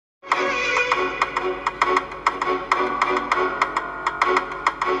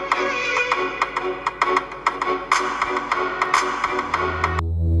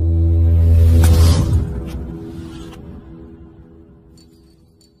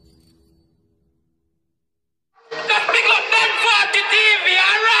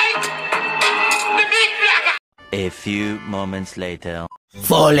A few moments later.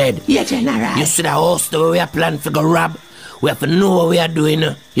 Forehead. Yeah, General. You see the house the way we are planning to go rob? We have to know what we are doing.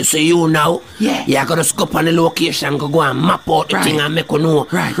 You see you now? Yeah. You gotta scope on the location, go and map out the thing and make you know.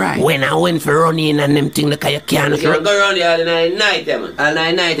 Right. When I went for running and them thing like you can't We can go around here all night, man. All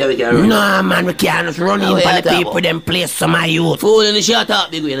night we can run. No man, we can't just run in for the people them place some of you. Fool in the shut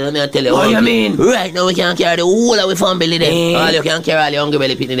up, big win, let me tell you. What you mean? Right now we can't carry the whole of our family them. All you can carry all your hungry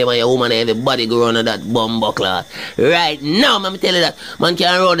belly pitting them and your woman and everybody go around that bumbo cloth. Right now, man, me tell you that. Man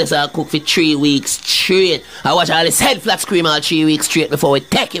can run this and cook for 3 weeks straight. I watch all this head flat scream all 3 weeks straight before we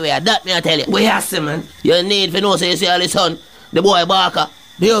take you away. That me I tell you. We have to, man. You need to know, so you see all this son, the boy Barker.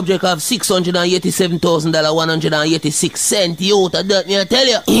 The object of $687,186 youth. That me I tell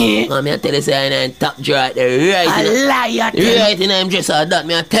you. Yeah. Man, me I tell you, say I'm in top drawer right there. Right A liar. Right in I'm dresser, that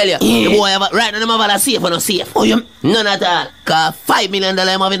me I tell you. Yeah. The boy have right now them have a safe or no safe. Oh, you... None at all. Cause $5 million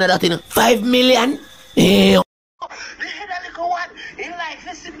I'm having that thing. 5 million? Yeah. The head of little one, he like,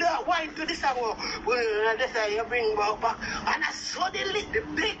 listen to that wine to this hour. Well, this is you bring back. And I saw the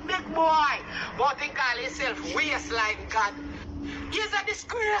big boy. But he call himself waistline God. He's a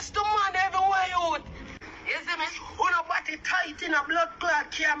disgrace to man everywhere out. You see me? Who no body tight in a blood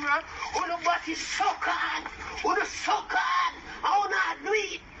clot camera. Who no body suck on. Who no suck on. How not do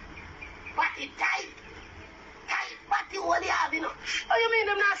it? Body tight. Tight body what you have, you know. Oh, you mean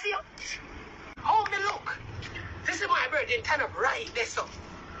them not see you? How me look? This is my bird in turn up right there, so.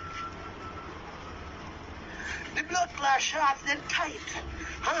 The blood clot shots then tight.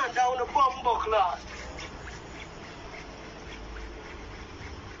 Hand down the bumbo clot.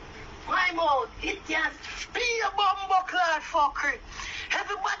 My mouth, it can be a bumbo clot fucker.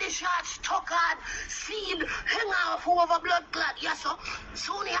 Everybody shot stuck on, seed, hang off over blood clot, yes sir.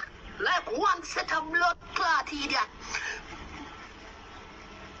 Soon yeah, like one set of blood clot idiot.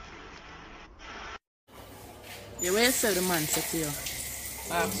 You will sell the man set to you.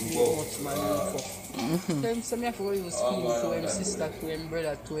 Ask me how much man you for. Tell him some of you use skin to him, sister to him,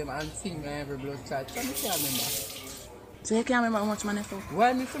 brother to him, and finger every blood clot. So I can't remember. So you can't remember how much money for?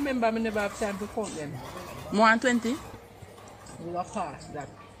 Why me remember I never have time to count them. More than 20? We'll have passed that.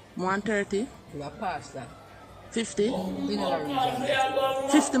 More than 30? We'll have passed that. 50? In another region.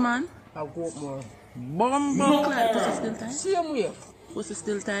 50 man? I'll go up more. Bumbo clot, pussy still tight? Same way. Pussy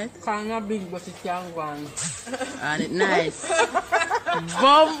still tight? Kind of big but it can go on. And it nice.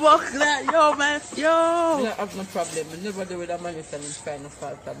 Bumbo clot, yo man, yo! I have no problem. I never do with a man if I find no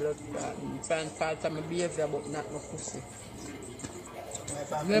fault of blood clot. I find fault of my behavior but not no pussy.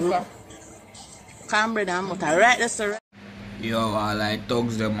 Never. Come brother, I'm out right there, sir. Yo, all like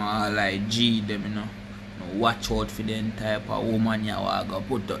thugs them, all like G them, you know. Watch out for them type of woman you want to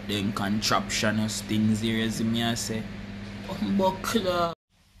put up them contraptions things here, as me I say. Buckler.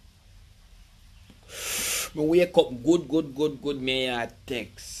 Me wake up good, me a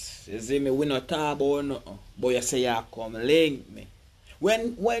text. You see me, we not talk about nothing. But you say you come link me.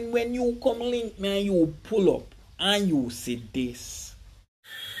 When you come link me and you pull up and you see this.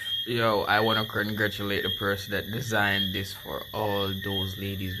 Yo, I want to congratulate the person that designed this for all those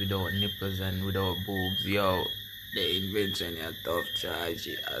ladies without nipples and without boobs. Yo, the invention is tough charge,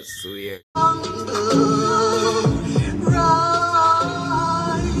 I swear.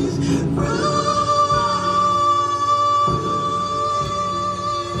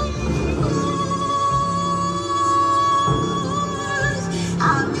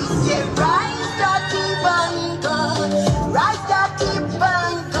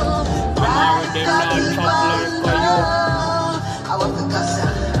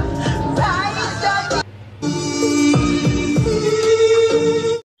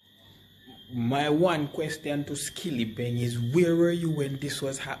 My one question to Skilly Ben is, where were you when this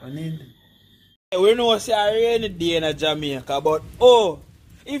was happening? We know it's a rainy day in Jamaica, but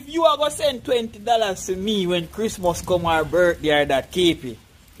if you are going to send $20 to me when Christmas come or birthday or that KP,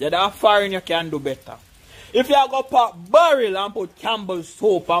 you're that foreign you can do better. If you are going to put barrel and put Campbell's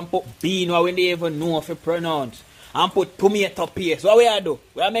soap and put bean when they even know if you pronounce, and put tomato paste, what we are do?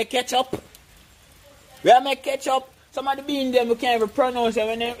 We are make ketchup. Some of the beans them we can't even pronounce them.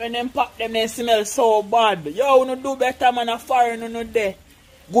 When them pop them, they smell so bad. Yo, we no do better man, a foreign no there.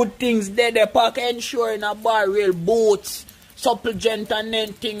 Good things there, they pack ensure in a barrel, boots, supplement and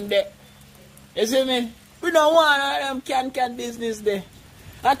then thing there. You see me? We don't want them can business there.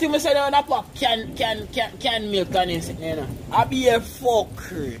 Until me say they want to pop can milk and this, you know. I be a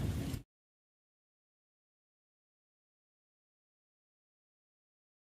fucker.